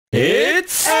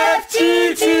It's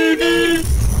FGTeeV!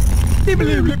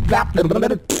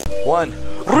 One.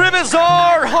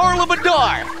 Ribazar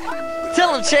Harlemadar!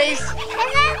 Tell him, Chase.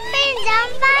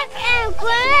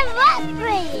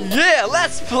 Yeah,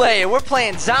 let's play. We're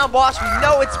playing Zomboss. We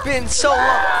know it's been so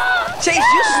long. Chase,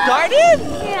 you started?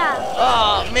 Yeah.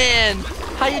 Oh, man.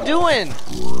 How you doing?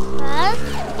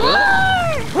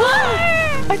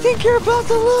 I think you're about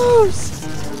to lose.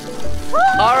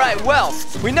 All right, well,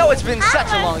 we know it's been such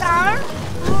a long time.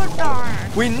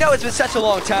 We know it's been such a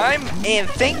long time, and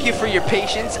thank you for your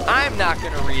patience. I'm not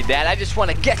going to read that. I just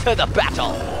want to get to the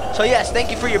battle. So, yes,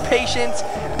 thank you for your patience.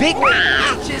 Big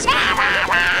beaches.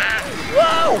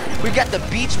 Whoa! We've got the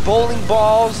beach bowling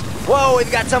balls. Whoa,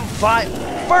 we've got some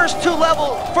first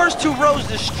two rows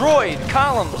destroyed.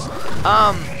 Columns.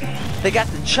 They got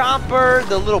the chomper,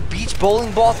 the little beach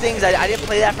bowling ball things. I didn't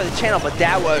play that for the channel, but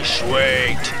that was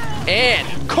sweet. And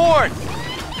corn.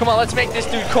 Come on, let's make this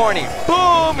dude corny.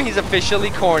 Boom, he's officially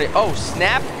corny. Oh,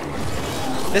 snap.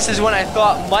 This is when I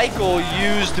thought Michael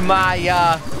used my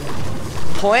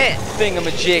plant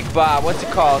thingamajig, Bob. What's it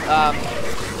called?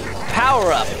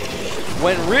 Power up.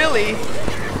 When really,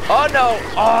 oh no,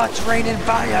 oh, it's raining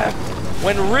fire.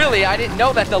 When really, I didn't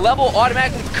know that the level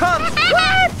automatically comes.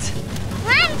 What?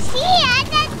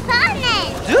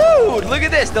 Dude, look at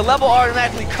this. The level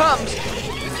automatically comes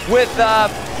with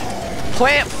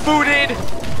plant-fooded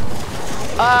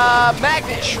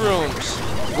magnet shrooms.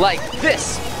 Like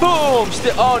this. Boom.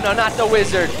 Oh no, not the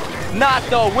wizard. Not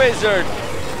the wizard.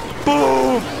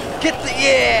 Boom. Get the,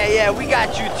 yeah, we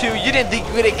got you too. You didn't think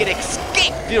you were gonna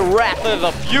escape the wrath of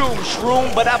the fume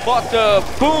shroom, but I bought the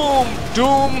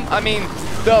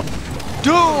the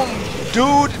doom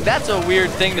dude. That's a weird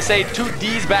thing to say. 2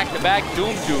 D's back to back.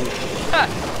 Doom dude. Ha.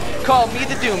 Call me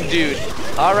the doom dude.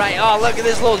 All right. Oh, look at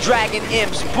this little dragon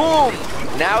imps. Boom.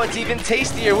 Now it's even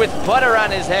tastier with butter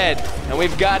on his head. And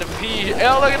we've got a pea.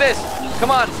 Oh, look at this.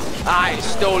 Come on. I've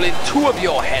stolen 2 of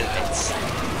your helmets.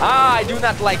 I do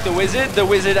not like the wizard. The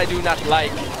wizard I do not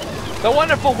like. The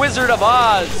wonderful Wizard of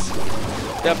Oz.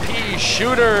 The pea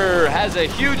shooter has a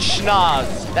huge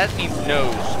schnoz. That means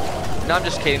nose. No, I'm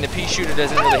just kidding. The pea shooter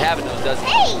doesn't really have a nose, does he?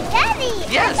 Hey, Daddy.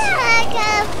 Yes.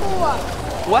 I pool.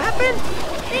 What happened?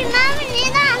 Remember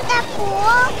the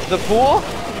pool? The pool?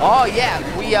 Oh, yeah.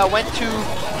 We went to...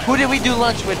 Who did we do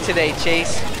lunch with today,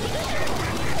 Chase?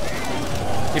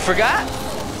 You forgot?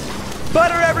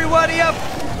 Butter everybody up.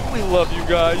 We love you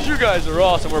guys. You guys are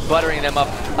awesome. We're buttering them up.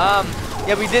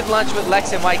 Yeah, we did lunch with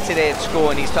Lex and Mike today at school,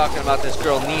 and he's talking about this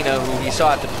girl, Nina, who he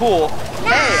saw at the pool.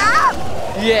 No.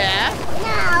 Hey. Yeah?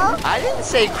 No. I didn't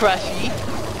say crushy.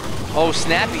 Oh,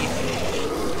 snappy.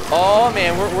 Oh,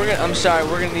 man, we're gonna, I'm sorry,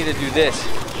 we're gonna need to do this.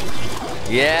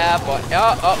 Yeah, but,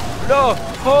 oh, no.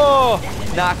 Oh,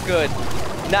 not good.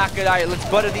 Not good. All right, let's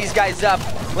butter these guys up.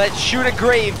 Let's shoot a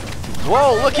grave.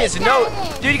 Whoa, look his nose.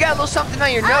 Dude, you got a little something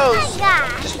on your nose. Oh my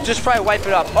God. Just probably wipe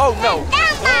it up. Oh, no.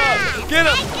 Oh, get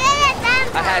him.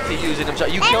 I had to use it. I'm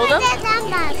sorry. You killed him?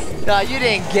 No, you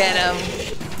didn't get him.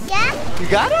 Yeah? You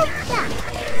got him? Yeah.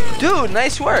 Dude,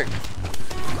 nice work.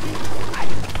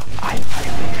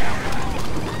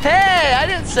 Hey, I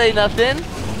didn't say nothing.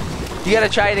 You gotta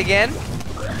try it again?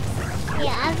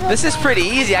 Yeah. This is pretty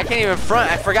easy. I can't even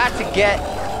front. I forgot to get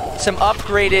some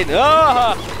upgraded.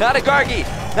 Oh, not a Gargi.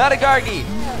 Not a Gargi.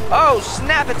 Oh,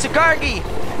 snap. It's a Gargi.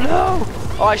 No.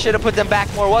 Oh, I should have put them back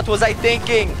more. What was I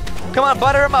thinking? Come on,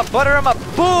 butter them up. Butter them up.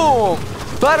 Boom.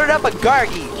 Buttered up a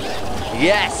Gargi.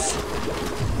 Yes.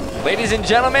 Ladies and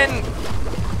gentlemen,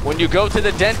 when you go to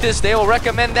the dentist, they will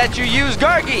recommend that you use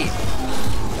Gargi,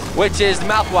 which is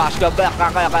mouthwash.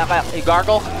 You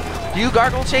gargle? Do you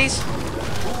gargle, Chase?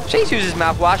 Chase uses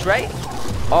mouthwash, right?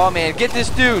 Oh, man. Get this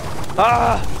dude.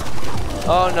 Ah.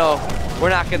 Oh, no. We're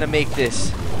not going to make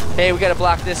this. Hey, we got to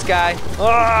block this guy.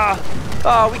 Ah.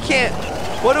 Oh, we can't.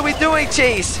 What are we doing,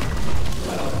 Chase?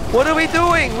 What are we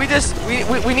doing? We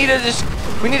need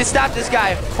to stop this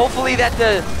guy. Hopefully that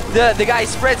the guy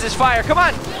spreads his fire. Come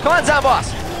on. Come on,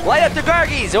 Zomboss. Light up the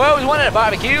Gargies. I always wanted a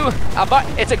barbecue.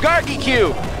 It's a Gargi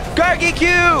Q. Gargi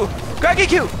Q. Gargi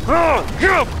Q. Oh,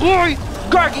 yeah, boy.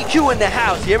 Gargi Q in the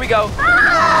house. Here we go.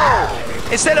 Oh.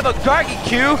 Instead of a Gargi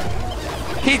Q,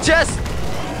 he just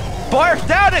barfed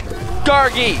out a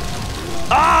Gargi.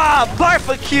 Ah,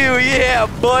 barbecue. Yeah,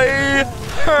 boy.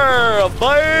 Her,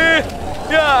 boy.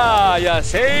 Yeah,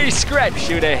 yes. Hey, scratch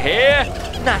shooter here.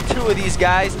 Not 2 of these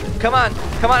guys. Come on.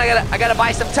 Come on. I gotta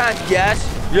buy some time. Yes.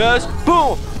 Yes.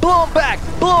 Boom. Blow him back.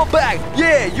 Blow him back.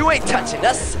 Yeah, you ain't touching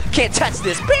us. Can't touch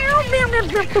this. Your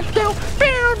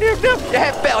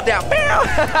head fell down.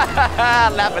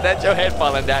 Laughing at your head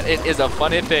falling down. It is a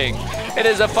funny thing. It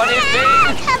is a funny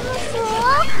thing.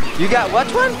 colorful. You got what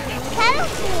one?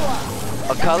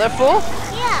 Colorful. A colorful?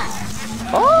 Yeah.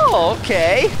 Oh,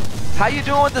 okay. How you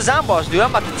doing with the Zomboss, dude? I'm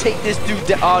about to take this dude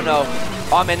down. Oh, no.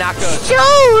 Oh, man, not good. So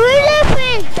really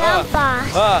big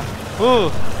Zomboss.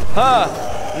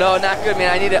 No, not good,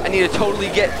 man. I need to totally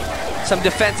get some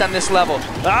defense on this level.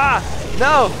 Ah,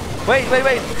 no. Wait.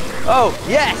 Oh,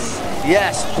 yes.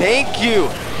 Yes, thank you.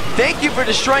 Thank you for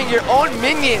destroying your own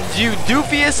minions, you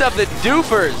doofiest of the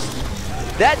doofers.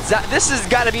 This has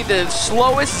got to be the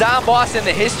slowest Zomboss in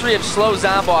the history of slow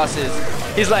Zombosses.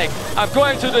 He's like, I'm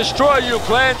going to destroy you,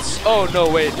 plants. Oh, no,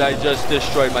 wait, I just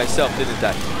destroyed myself, didn't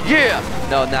I? Yeah.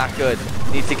 No, not good.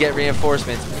 Need to get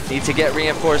reinforcements.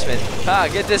 Ah,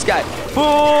 get this guy.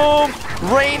 Boom.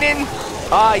 Raining.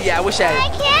 Ah, yeah, I wish I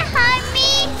had. Can't hurt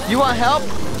me. You want help?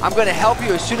 I'm going to help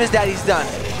you as soon as Daddy's done.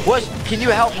 Can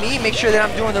you help me make sure that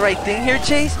I'm doing the right thing here,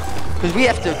 Chase? Because we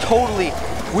have to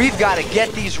we've got to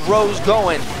get these rows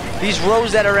going. These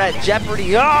rows that are at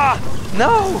jeopardy. Ah,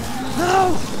 no.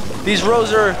 These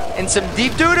rows are in some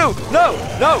deep doo-doo. No.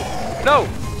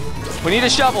 We need a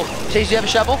shovel. Chase, do you have a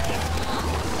shovel?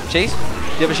 Chase, do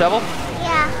you have a shovel?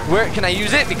 Yeah. Where can I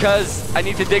use it? Because I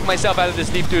need to dig myself out of this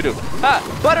deep doo-doo. Ah,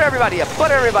 butter everybody up.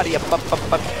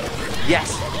 Up.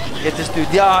 Yes. Get this dude.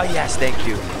 Oh, yes, thank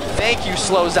you. Thank you,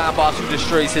 slow Zomboss who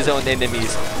destroys his own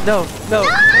enemies. No.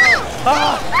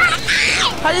 Ah.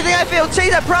 How do you think I feel?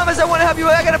 Chase, I promise I want to help you.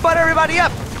 I gotta butter everybody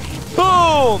up.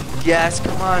 Boom. Yes,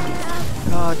 come on.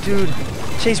 Oh, dude.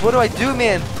 Chase, what do I do,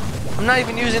 man? I'm not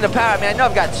even using the power. I mean, I know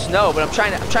I've got snow, but I'm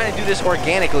trying to do this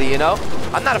organically, you know?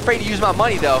 I'm not afraid to use my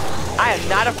money, though. I am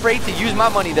not afraid to use my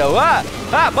money, though.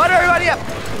 Butter everybody up.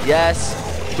 Yes.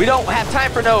 We don't have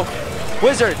time for no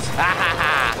wizards.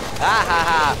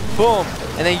 Boom.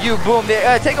 And then you, boom,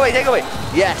 there. Take away.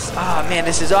 Yes. Oh, man,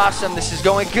 this is awesome. This is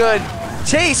going good.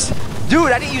 Chase,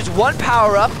 dude, I didn't use one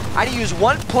power-up. I didn't use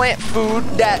one plant food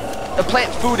that the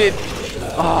plant fooded.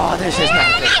 Oh, this is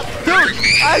not good. Dude,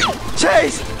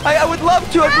 Chase, I would love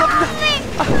to.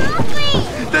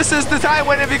 This is the time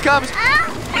when it becomes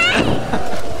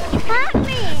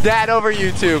Dad over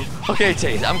YouTube. Okay,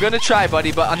 Chase, I'm going to try,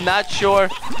 buddy, but I'm not sure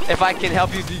if I can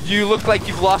help you. You look like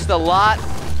you've lost a lot.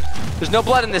 There's no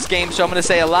blood in this game, so I'm going to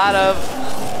say a lot of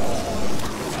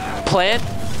plant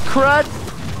crud.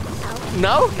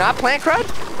 No, not plant crud?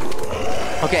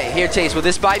 Okay, here, Chase, will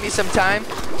this buy me some time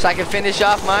so I can finish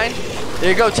off mine?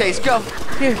 There you go, Chase, go.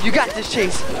 Here, you got this,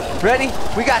 Chase. Ready?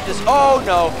 We got this. Oh,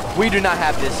 no, we do not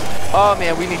have this. Oh,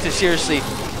 man, we need to seriously.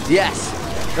 Yes.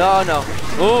 No.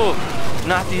 Ooh,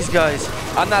 not these guys.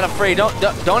 I'm not afraid.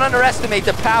 Don't underestimate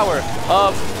the power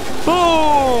of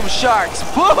boom sharks.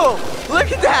 Boom.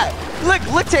 Look at that. Look,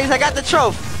 Chase, I got the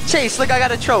trophy. Chase, look, I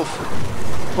got a trophy.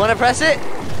 Want to press it?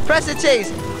 Press it,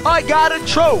 Chase. I got a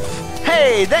trophy.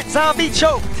 Hey, that zombie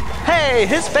choked. Hey,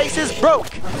 his face is broke.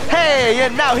 Hey,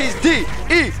 and now he's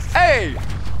D-E-A.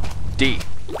 D.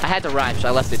 I had to rhyme, so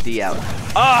I left the D out.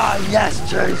 Ah, yes,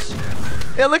 Chase.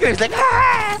 Yeah, look at him. He's like,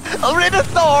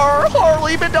 Rhinothor,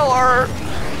 Harley Bedor.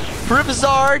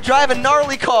 Ribzar, drive a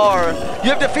gnarly car. You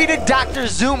have defeated Dr.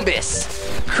 Zomboss.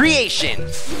 Creation.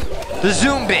 The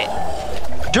Zoombit.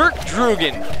 Dirk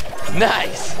Drugan.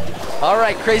 Nice. All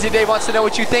right, Crazy Dave wants to know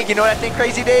what you think. You know what I think,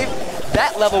 Crazy Dave?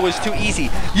 That level was too easy.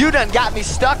 You done got me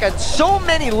stuck on so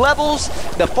many levels.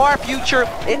 The far future,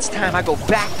 it's time I go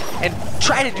back and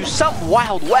try to do something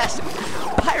Wild West.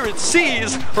 Pirate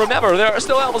Seas. Remember, there are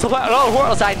still animals in all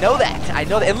worlds. I know that. And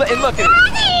look at it.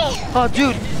 Oh,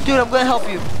 dude, I'm gonna help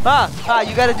you.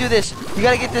 You gotta do this. You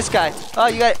gotta get this guy. Oh,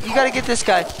 you gotta get this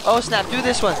guy. Oh, snap, do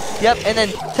this one. Yep, and then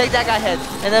take that guy head.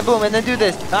 And then boom, and then do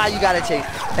this. You gotta Chase.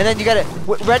 And then you gotta,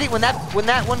 ready? When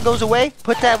that one goes away,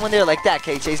 put that one there like that,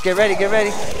 okay, Chase. Get ready.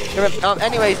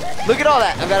 Anyways, look at all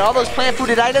that. I've got all those plant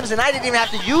fooded items, and I didn't even have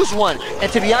to use one.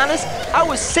 And to be honest, I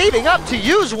was saving up to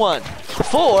use one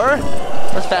for,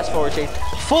 let's fast forward, Chase,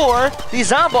 for the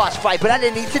Zomboss fight, but I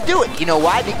didn't need to do it. You know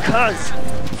why? Because,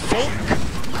 thank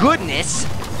goodness,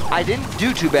 I didn't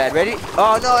do too bad. Ready?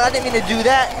 Oh, no, I didn't mean to do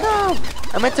that. No,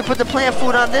 I meant to put the plant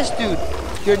food on this dude.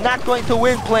 You're not going to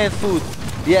win, plant food.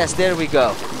 Yes, there we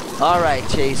go. All right,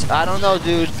 Chase. I don't know,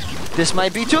 dude. This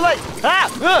might be too late.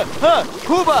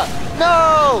 Hooba.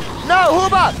 No,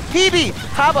 Hooba. Hebe.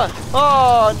 Haba.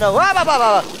 Oh, no.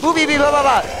 Hooby, Beba,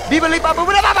 Leep,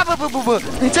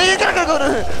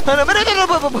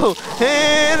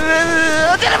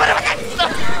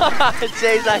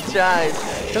 Chase, I tried.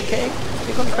 Okay?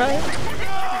 You gonna cry?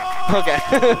 Okay.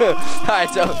 All right,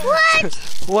 so.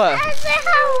 What? I said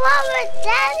hello with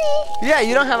Daddy. Yeah,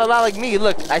 you don't have a lot like me.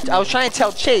 Look, I was trying to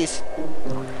tell Chase,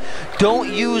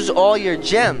 don't use all your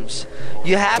gems.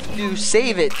 you have to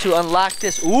save it to unlock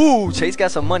this. Ooh, Chase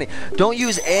got some money. Don't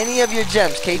use any of your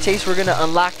gems, okay, Chase? We're gonna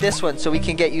unlock this one so we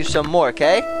can get you some more,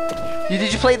 okay?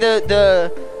 Did you play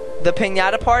the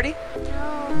Pinata party?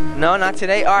 No, not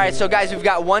today. All right, so guys, we've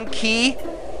got 1 key.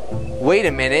 Wait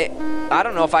a minute. I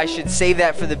don't know if I should save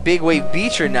that for the Big Wave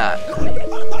Beach or not.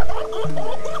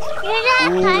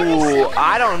 Ooh,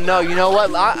 I don't know. You know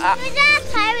what?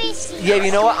 Yeah,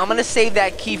 you know what? I'm gonna save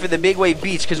that key for the Big Wave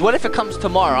Beach, because what if it comes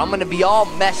tomorrow? I'm gonna be all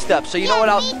messed up. So you know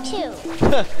what? Me too.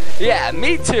 Yeah,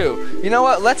 me too. You know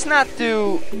what? Let's not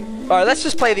do. All right, let's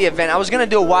just play the event. I was gonna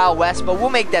do a Wild West, but we'll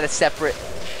make that a separate.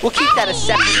 We'll keep that a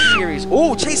separate series.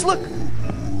 Oh, Chase, look.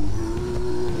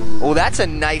 Oh, that's a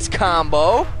nice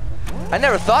combo. I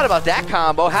never thought about that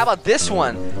combo. How about this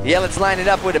one? Yeah, let's line it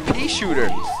up with a pea shooter.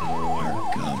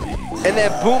 And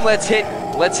then boom, let's hit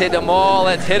them all.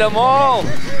 Let's hit them all.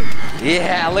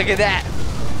 Yeah, look at that.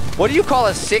 What do you call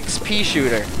a 6 pea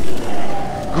shooter?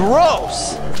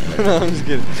 Gross. No, I'm just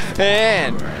kidding.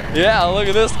 And yeah, look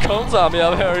at this cone zombie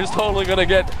up here. He's totally gonna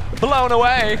get blown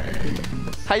away.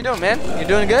 How you doing, man? You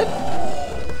doing good?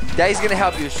 Daddy's gonna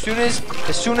help you as soon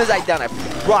as I done. I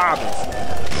promise.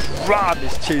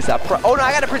 Promise, Chase. Oh no,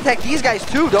 I gotta protect these guys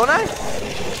too, don't I?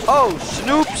 Oh,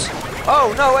 Snoops.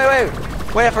 Oh no, wait.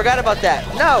 Wait, I forgot about that.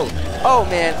 No. Oh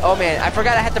man. I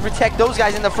forgot I had to protect those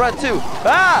guys in the front too.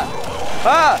 Ah!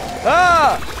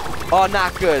 Oh,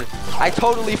 not good. I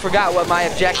totally forgot what my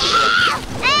objective was.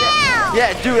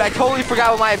 Yeah, dude, I totally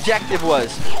forgot what my objective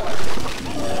was.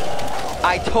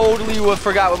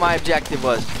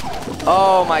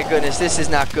 Oh my goodness, this is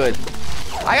not good.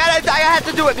 I had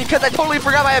to do it because I totally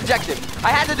forgot my objective. I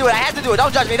had to do it.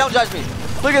 Don't judge me.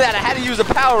 Look at that. I had to use a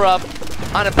power-up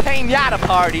on a Pinata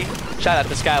party. Shout out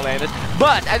to Skylanders.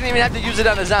 But I didn't even have to use it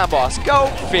on a Zomboss. Go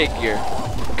figure.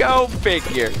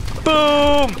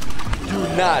 Boom. Do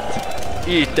not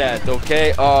eat that,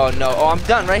 okay? Oh, no. Oh, I'm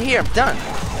done right here. I'm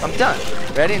done.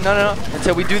 Ready? No.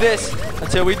 Until we do this.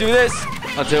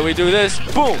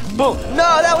 Boom.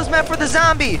 No, that was meant for the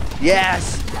zombie.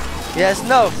 Yes.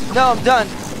 No, I'm done.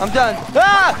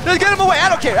 Ah! Get him away. I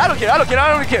don't care. I don't even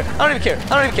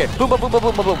care. Boom.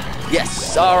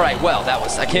 Yes. All right. Well,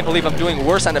 I can't believe I'm doing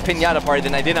worse on the Pinata party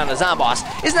than I did on the Zomboss.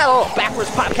 Isn't that a little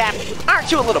backwards pop cap?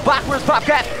 Aren't you a little backwards pop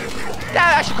cap?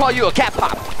 I should call you a cat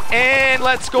pop. And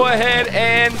let's go ahead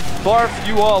and barf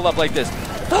you all up like this.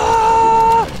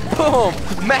 Ah! Boom.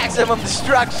 Maximum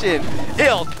destruction.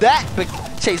 Ew.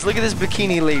 Chase, look at this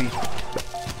bikini lady.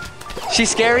 She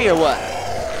scary or what?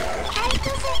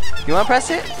 You want to press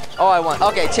it? Oh, I want.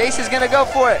 Okay, Chase is going to go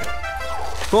for it.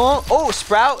 Boom. Oh,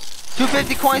 Sprout.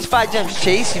 250 coins, 5 gems.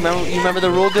 Chase, you remember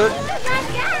the rule, dude?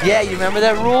 Yeah, you remember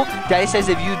that rule? Daddy says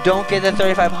if you don't get the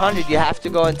 3,500, you have to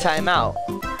go in timeout.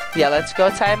 Yeah, let's go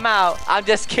timeout. I'm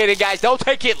just kidding, guys. Don't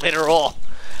take it literal.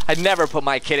 I'd never put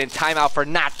my kid in timeout for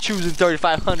not choosing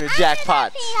 3,500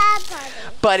 jackpots.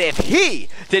 But if he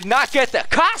did not get the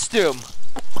costume,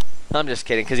 I'm just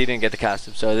kidding, because he didn't get the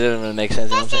costume, so it didn't really make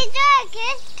sense. Yes, he did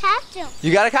get a costume.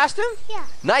 You got a costume? Yeah.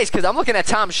 Nice, because I'm looking at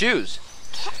Tom's shoes.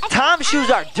 Tom's shoes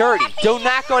are dirty. Do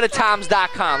not go to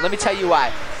toms.com. Let me tell you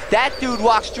why. That dude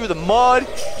walks through the mud.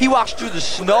 He walks through the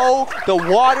snow, the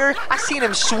water. I seen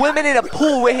him swimming in a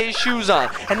pool with his shoes on.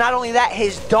 And not only that,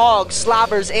 his dog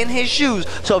slobbers in his shoes.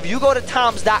 So if you go to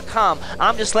toms.com,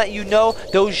 I'm just letting you know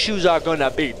those shoes are going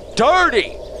to be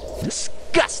dirty.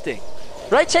 Disgusting.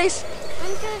 Right, Chase?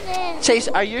 Chase,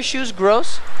 are your shoes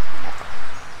gross?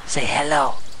 Say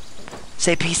hello.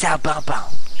 Say peace out, bum bum.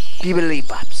 Beleeda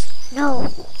bops. No.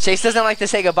 Chase doesn't like to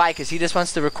say goodbye because he just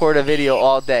wants to record a video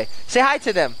all day. Say hi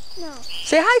to them. No.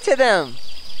 Say hi to them.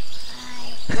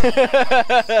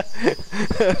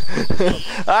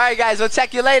 Hi. Alright guys, we'll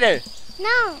check you later.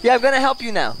 No. Yeah, I'm gonna help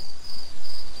you now.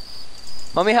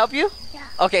 Want me to help you? Yeah.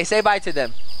 Okay, say bye to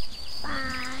them.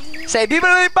 Bye. Say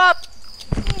Beleeda bop.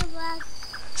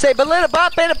 Say Beleeda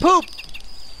bop and a poop.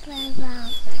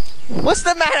 What's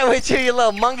the matter with you, you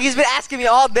little monkey? He's been asking me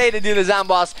all day to do the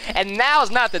Zomboss, and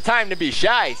now's not the time to be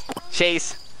shy,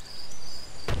 Chase.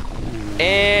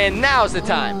 And now's the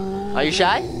time. Are you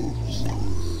shy?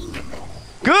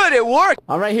 Good, it worked.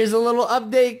 All right, here's a little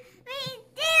update.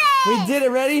 We did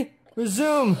it. Ready?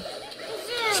 Resume.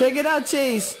 Check it out,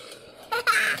 Chase.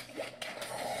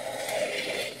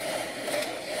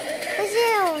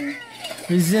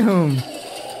 Resume.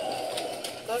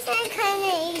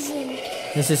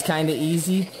 This is kind of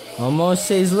easy. Almost,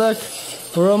 Chase, look.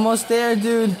 We're almost there,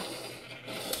 dude.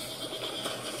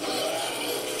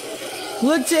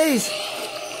 Look, Chase.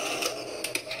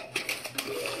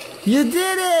 You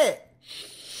did it.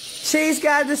 Chase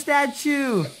got the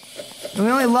statue. And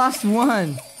we only lost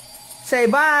one. Say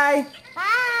bye.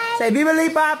 Bye. Say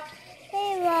Beleeda bop.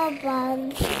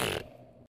 Bye-bye.